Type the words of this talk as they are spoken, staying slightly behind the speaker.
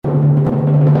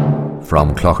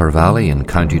From Clocher Valley in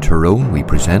County Tyrone we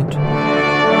present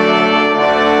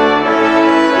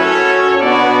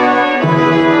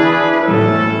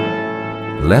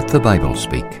Let the Bible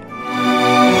Speak.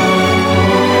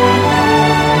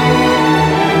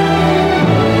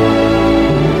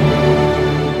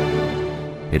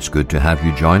 It's good to have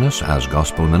you join us as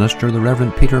Gospel Minister the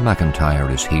Reverend Peter McIntyre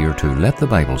is here to let the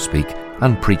Bible speak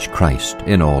and preach Christ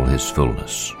in all his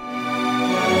fullness.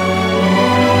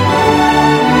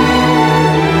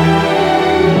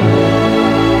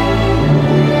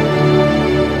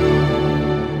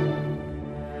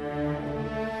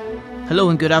 Hello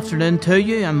and good afternoon to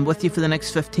you. I'm with you for the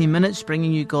next 15 minutes,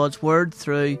 bringing you God's Word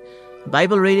through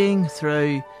Bible reading,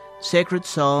 through sacred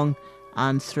song,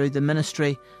 and through the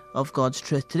ministry of God's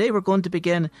truth. Today we're going to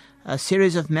begin a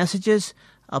series of messages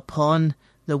upon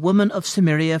the woman of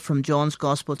Samaria from John's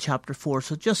Gospel chapter 4.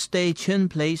 So just stay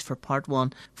tuned please for part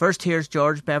 1. First here's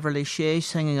George Beverly Shea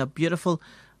singing a beautiful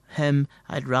hymn,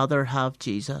 I'd Rather Have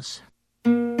Jesus.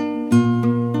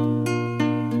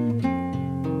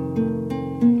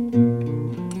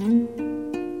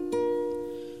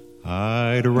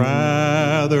 I'd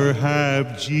rather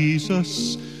have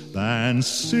Jesus than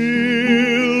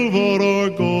silver or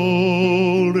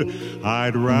gold.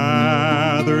 I'd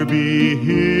rather be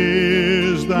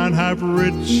his than have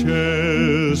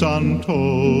riches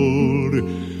untold.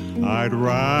 I'd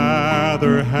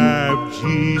rather have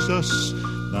Jesus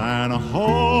than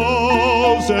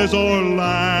houses or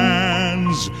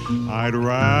lands. I'd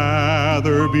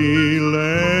rather be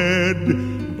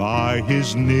led by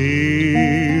his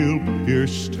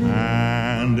nail-pierced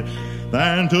hand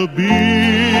than to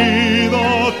be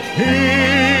the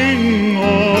king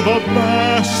of a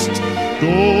vast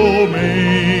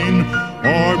domain,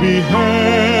 or be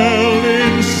held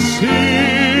in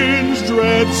sin's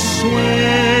dread sway.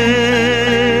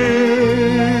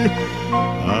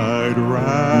 I'd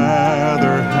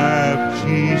rather have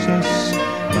Jesus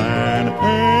than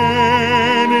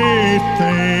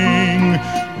anything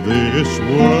this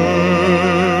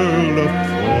world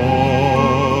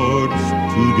affords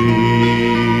today.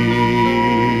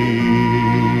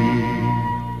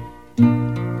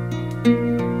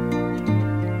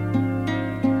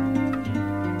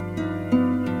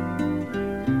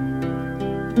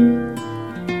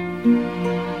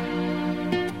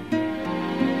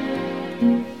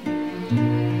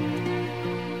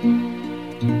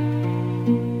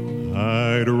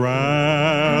 I'd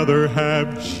rather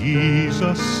have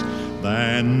Jesus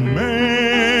than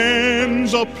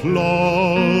men's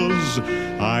applause.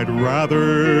 I'd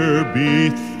rather be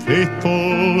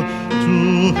faithful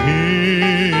to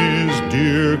his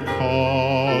dear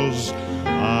cause.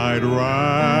 I'd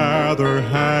rather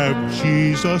have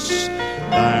Jesus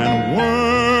than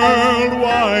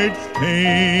worldwide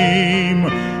fame.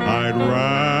 I'd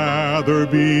rather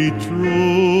be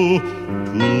true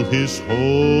to his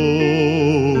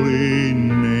holy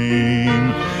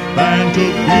name than to be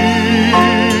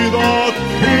the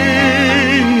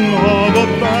king of a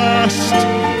vast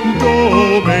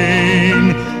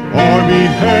domain, or be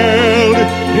held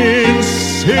in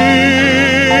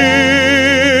sin's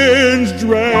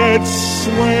dread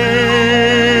sway.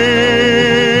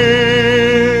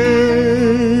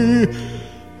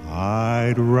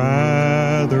 I'd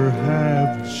rather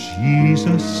have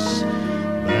Jesus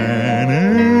than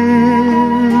anything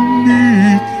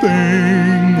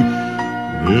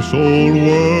this old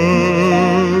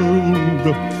world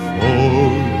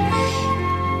affords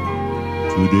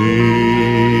today.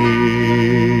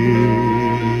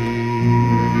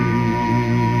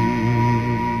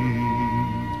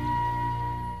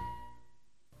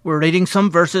 We're reading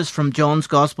some verses from John's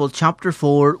Gospel chapter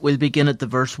 4. We'll begin at the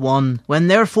verse 1. When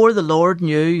therefore the Lord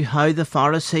knew how the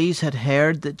Pharisees had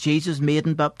heard that Jesus made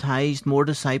and baptized more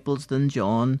disciples than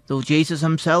John, though Jesus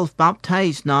himself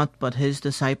baptized not but his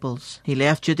disciples, he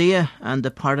left Judea and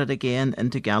departed again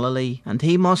into Galilee. And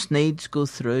he must needs go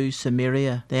through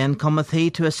Samaria. Then cometh he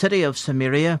to a city of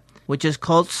Samaria, which is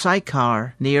called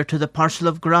Sychar, near to the parcel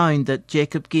of ground that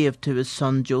Jacob gave to his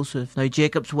son Joseph. Now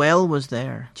Jacob's well was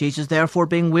there. Jesus therefore,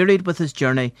 being wearied with his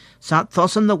journey, sat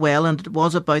thus in the well, and it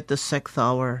was about the 6th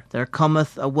hour. There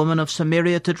cometh a woman of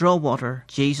Samaria to draw water.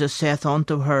 Jesus saith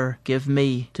unto her, Give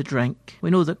me to drink. We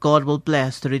know that God will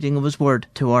bless the reading of his word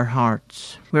to our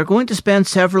hearts. We're going to spend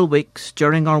several weeks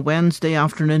during our Wednesday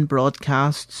afternoon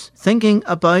broadcasts thinking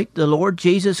about the Lord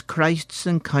Jesus Christ's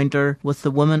encounter with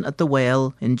the woman at the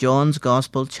well in John's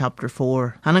Gospel chapter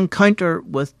 4. An encounter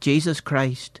with Jesus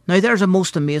Christ. Now there's a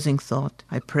most amazing thought.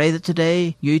 I pray that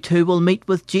today you too will meet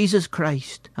with Jesus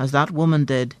Christ as that woman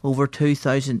did over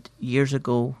 2,000 years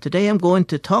ago. Today I'm going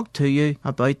to talk to you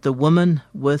about the woman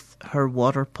with her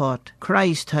water pot.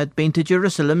 Christ had been to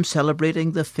Jerusalem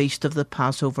celebrating the feast of the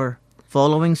Passover.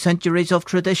 Following centuries of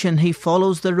tradition, he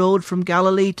follows the road from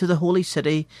Galilee to the Holy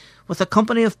City with a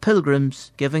company of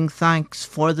pilgrims, giving thanks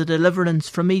for the deliverance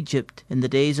from Egypt in the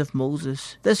days of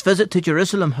Moses. This visit to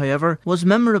Jerusalem, however, was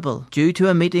memorable due to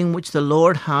a meeting which the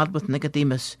Lord had with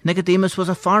Nicodemus. Nicodemus was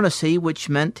a Pharisee, which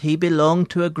meant he belonged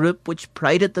to a group which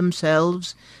prided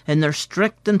themselves in their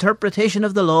strict interpretation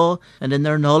of the law and in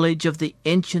their knowledge of the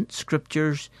ancient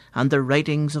scriptures and the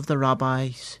writings of the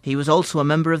rabbis. He was also a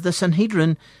member of the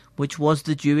Sanhedrin, which was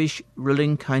the Jewish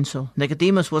ruling council.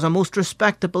 Nicodemus was a most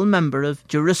respectable member of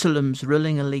Jerusalem's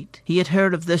ruling elite. He had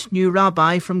heard of this new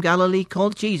rabbi from Galilee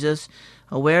called Jesus.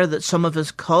 Aware that some of his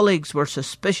colleagues were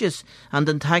suspicious and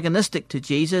antagonistic to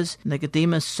Jesus,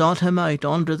 Nicodemus sought him out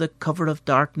under the cover of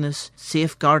darkness,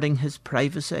 safeguarding his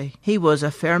privacy. He was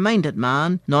a fair-minded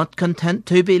man, not content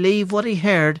to believe what he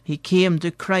heard. He came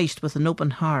to Christ with an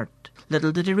open heart.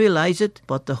 Little did he realize it,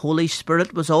 but the Holy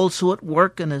Spirit was also at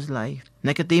work in his life.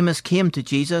 Nicodemus came to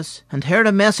Jesus and heard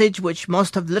a message which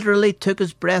must have literally took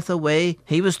his breath away.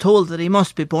 He was told that he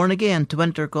must be born again to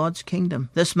enter God's kingdom.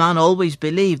 This man always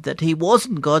believed that he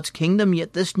wasn't God's kingdom,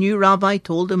 yet this new rabbi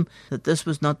told him that this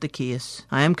was not the case.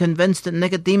 I am convinced that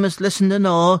Nicodemus listened in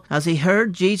awe as he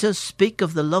heard Jesus speak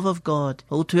of the love of God.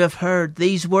 Oh, to have heard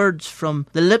these words from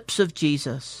the lips of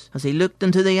Jesus as he looked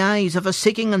into the eyes of a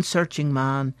seeking and searching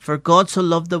man. For God so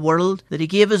loved the world that he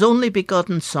gave his only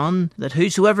begotten Son, that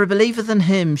whosoever believeth in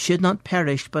him should not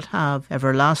perish but have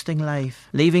everlasting life.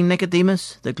 Leaving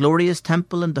Nicodemus, the glorious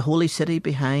temple and the holy city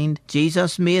behind,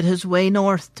 Jesus made his way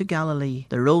north to Galilee.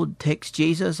 The road takes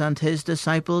Jesus and his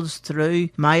disciples through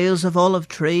miles of olive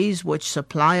trees which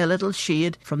supply a little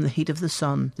shade from the heat of the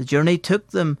sun. The journey took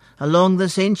them along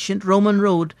this ancient Roman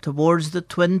road towards the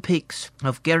twin peaks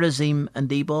of Gerizim and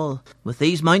Ebal. With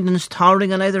these mountains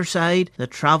towering on either side, the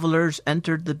travellers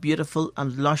entered the beautiful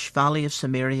and lush valley of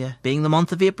Samaria. Being the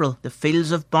month of April, the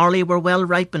fields of barley were well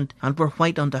ripened and were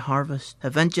white unto harvest.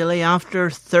 Eventually,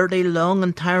 after 30 long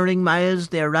and tiring miles,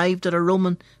 they arrived at a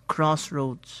Roman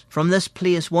crossroads. From this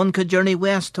place one could journey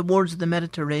west towards the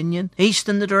Mediterranean, east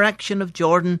in the direction of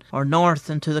Jordan, or north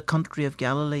into the country of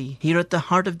Galilee. Here at the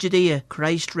heart of Judea,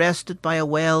 Christ rested by a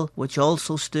well which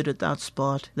also stood at that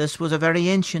spot. This was a very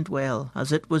ancient well,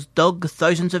 as it was dug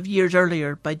thousands of years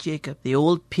earlier by Jacob. The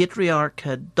old patriarch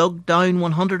had dug down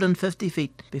 150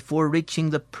 feet before reaching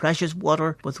the precious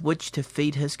water with which to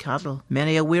feed his cattle.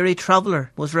 Many a weary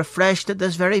traveller was refreshed at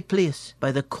this very place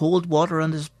by the cold water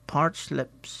on his parched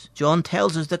lips. John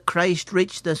tells us that Christ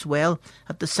reached this well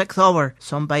at the 6th hour.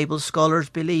 Some Bible scholars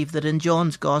believe that in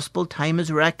John's Gospel time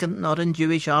is reckoned not in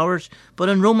Jewish hours but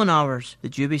in Roman hours. The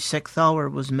Jewish 6th hour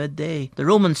was midday. The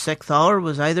Roman 6th hour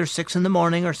was either 6 in the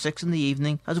morning or 6 in the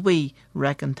evening, as we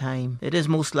reckon time. It is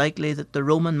most likely that the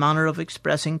Roman manner of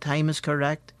expressing time is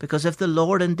correct, because if the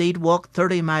Lord indeed walked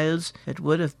 30 miles, it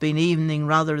would have been evening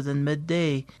rather than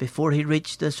midday before he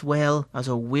reached this well as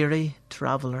a weary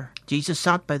traveller. Jesus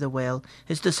sat by the well.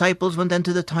 His disciples went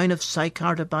into the town of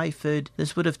Sychar to buy food.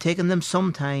 This would have taken them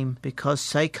some time, because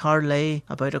Sychar lay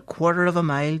about 1/4 of a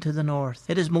mile to the north.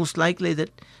 It is most likely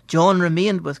that John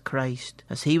remained with Christ,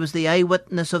 as he was the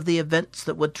eyewitness of the events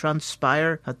that would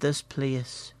transpire at this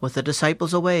place. With the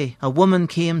disciples away, a woman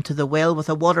came to the well with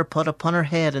a water pot upon her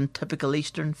head in typical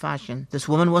Eastern fashion. This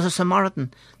woman was a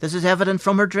Samaritan. This is evident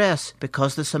from her dress,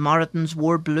 because the Samaritans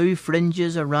wore blue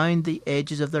fringes around the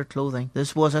edges of their clothing.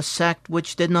 This was a sect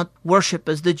which did not worship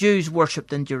as the Jews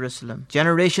worshipped in Jerusalem.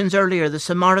 Generations earlier, the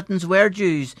Samaritans were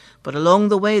Jews, but along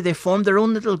the way they formed their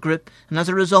own little group, and as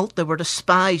a result they were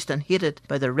despised and hated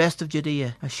by the rest of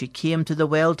Judea. As she came to the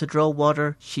well to draw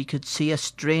water, she could see a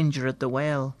stranger at the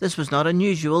well. This was not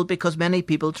unusual, because many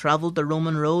people travelled the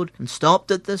Roman road and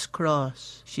stopped at this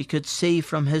cross. She could see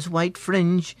from his white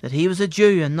fringe that he was a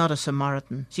Jew and not a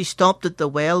Samaritan. She stopped at the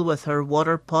well with her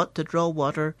water pot to draw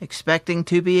water, expecting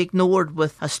to be ignored.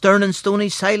 With a stern and stony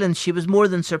silence, she was more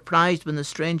than surprised when the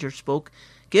stranger spoke.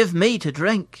 "Give me to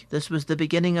drink." This was the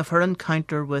beginning of her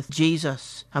encounter with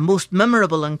Jesus, a most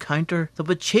memorable encounter that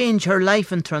would change her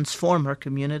life and transform her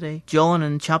community. John,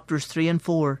 in chapters 3 and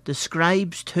 4,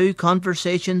 describes 2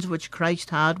 conversations which Christ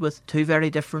had with 2 very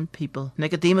different people.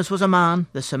 Nicodemus was a man,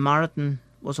 the Samaritan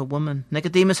was a woman.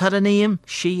 Nicodemus had a name.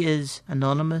 She is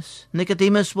anonymous.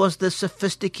 Nicodemus was the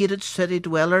sophisticated city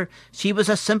dweller. She was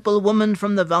a simple woman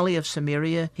from the valley of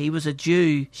Samaria. He was a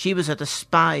Jew. She was a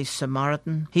despised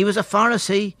Samaritan. He was a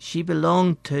Pharisee. She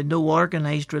belonged to no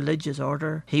organized religious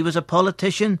order. He was a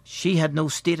politician. She had no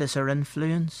status or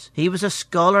influence. He was a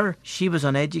scholar. She was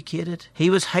uneducated. He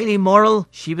was highly moral.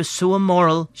 She was so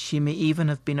immoral, she may even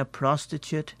have been a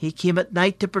prostitute. He came at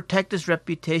night to protect his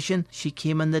reputation. She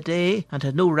came in the day and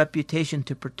had no reputation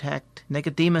to protect.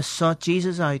 Nicodemus sought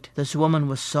Jesus out. This woman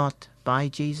was sought by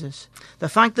Jesus. The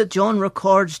fact that John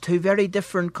records two very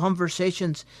different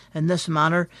conversations in this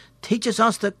manner teaches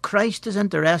us that Christ is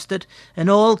interested in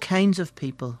all kinds of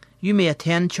people. You may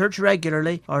attend church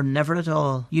regularly or never at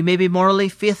all. You may be morally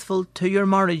faithful to your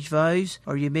marriage vows,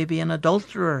 or you may be an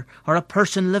adulterer or a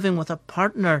person living with a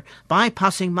partner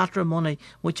bypassing matrimony,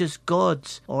 which is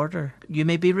God's order. You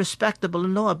may be respectable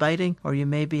and law-abiding, or you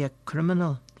may be a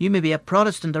criminal. You may be a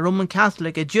Protestant, a Roman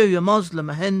Catholic, a Jew, a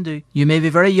Muslim, a Hindu. You may be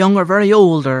very young or very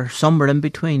old, or somewhere in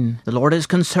between. The Lord is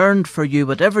concerned for you,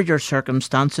 whatever your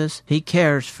circumstances. He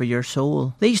cares for your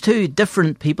soul. These two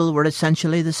different people were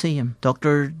essentially the same.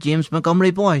 Dr. James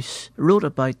Montgomery Boyce wrote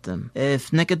about them.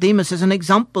 If Nicodemus is an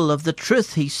example of the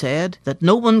truth, he said, that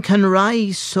no one can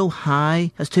rise so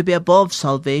high as to be above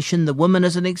salvation, the woman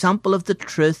is an example of the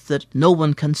truth that no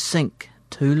one can sink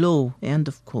too low. End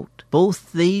of quote.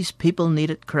 Both these people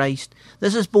needed Christ.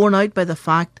 This is borne out by the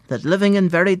fact that living in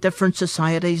very different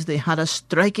societies, they had a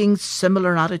striking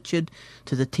similar attitude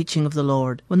to the teaching of the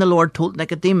Lord. When the Lord told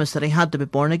Nicodemus that he had to be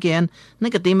born again,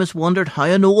 Nicodemus wondered how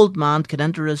an old man could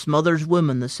enter his mother's womb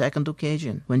on the second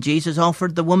occasion. When Jesus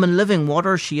offered the woman living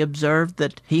water, she observed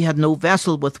that he had no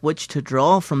vessel with which to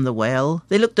draw from the well.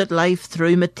 They looked at life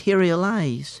through material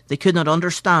eyes. They could not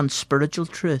understand spiritual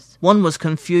truth. One was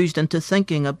confused into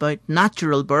thinking about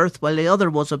natural birth, while the other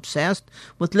was obsessed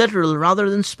with literal rather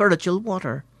than spiritual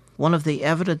water. One of the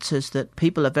evidences that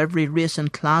people of every race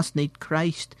and class need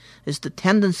Christ is the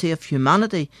tendency of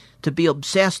humanity to be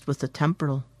obsessed with the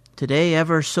temporal. Today,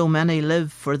 ever so many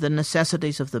live for the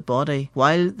necessities of the body,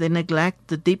 while they neglect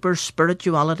the deeper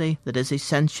spirituality that is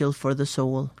essential for the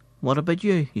soul. What about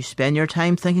you? You spend your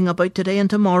time thinking about today and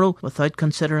tomorrow without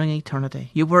considering eternity.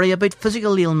 You worry about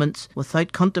physical ailments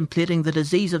without contemplating the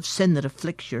disease of sin that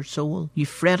afflicts your soul. You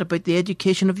fret about the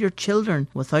education of your children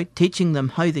without teaching them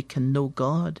how they can know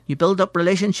God. You build up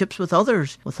relationships with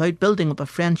others without building up a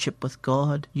friendship with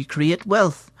God. You create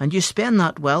wealth and you spend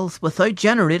that wealth without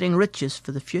generating riches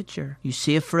for the future. You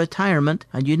save for retirement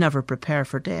and you never prepare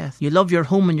for death. You love your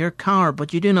home and your car,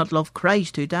 but you do not love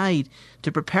Christ who died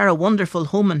to prepare a wonderful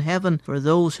home in heaven for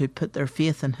those who put their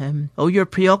faith in him. Oh, your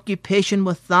preoccupation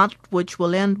with that which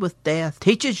will end with death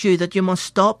teaches you that you must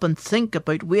stop and think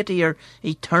about weightier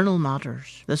eternal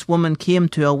matters. This woman came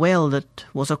to a well that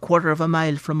was a quarter of a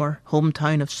mile from her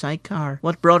hometown of Sychar.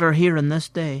 What brought her here in this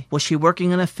day? Was she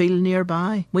working in a field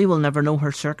nearby? We will never know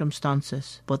her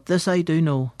circumstances, but this I do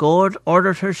know. God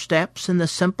ordered her steps in the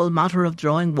simple matter of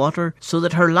drawing water so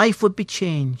that her life would be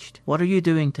changed. What are you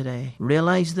doing today?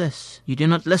 Realize this. You do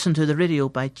not listen to the radio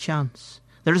by chance.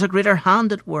 There is a greater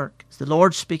hand at work. It's the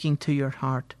Lord speaking to your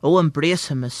heart. Oh, embrace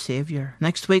him as Saviour.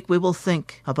 Next week we will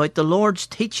think about the Lord's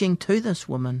teaching to this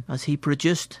woman as he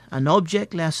produced an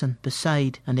object lesson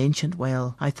beside an ancient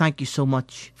well. I thank you so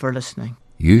much for listening.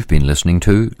 You've been listening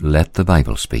to Let the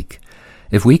Bible Speak.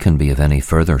 If we can be of any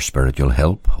further spiritual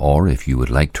help, or if you would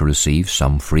like to receive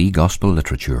some free gospel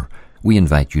literature, we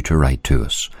invite you to write to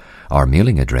us. Our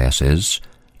mailing address is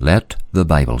Let the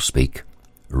Bible Speak,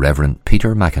 Reverend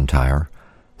Peter McIntyre,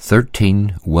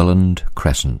 13 Willand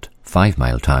Crescent, 5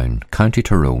 Mile Town, County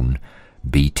Tyrone,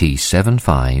 BT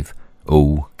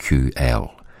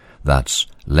 750QL. That's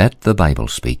Let the Bible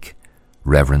Speak,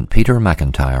 Reverend Peter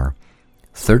McIntyre,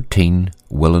 13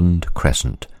 Willand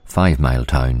Crescent, 5 Mile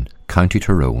Town, County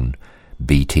Tyrone,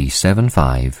 BT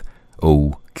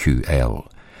 750QL.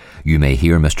 You may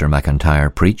hear Mr.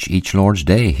 McIntyre preach each Lord's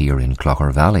Day here in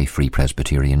Clocher Valley Free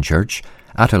Presbyterian Church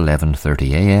at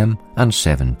 11:30 a.m. and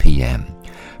 7 p.m.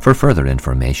 For further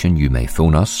information, you may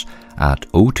phone us at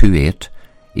 028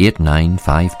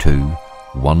 8952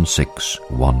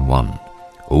 1611.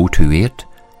 028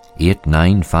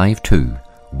 8952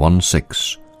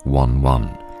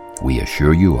 1611. We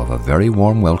assure you of a very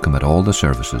warm welcome at all the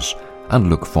services and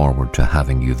look forward to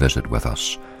having you visit with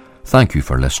us. Thank you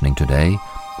for listening today.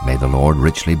 May the Lord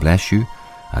richly bless you,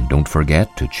 and don't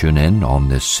forget to tune in on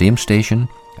this same station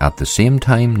at the same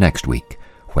time next week,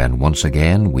 when once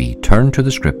again we turn to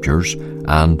the Scriptures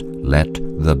and let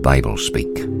the Bible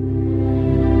speak.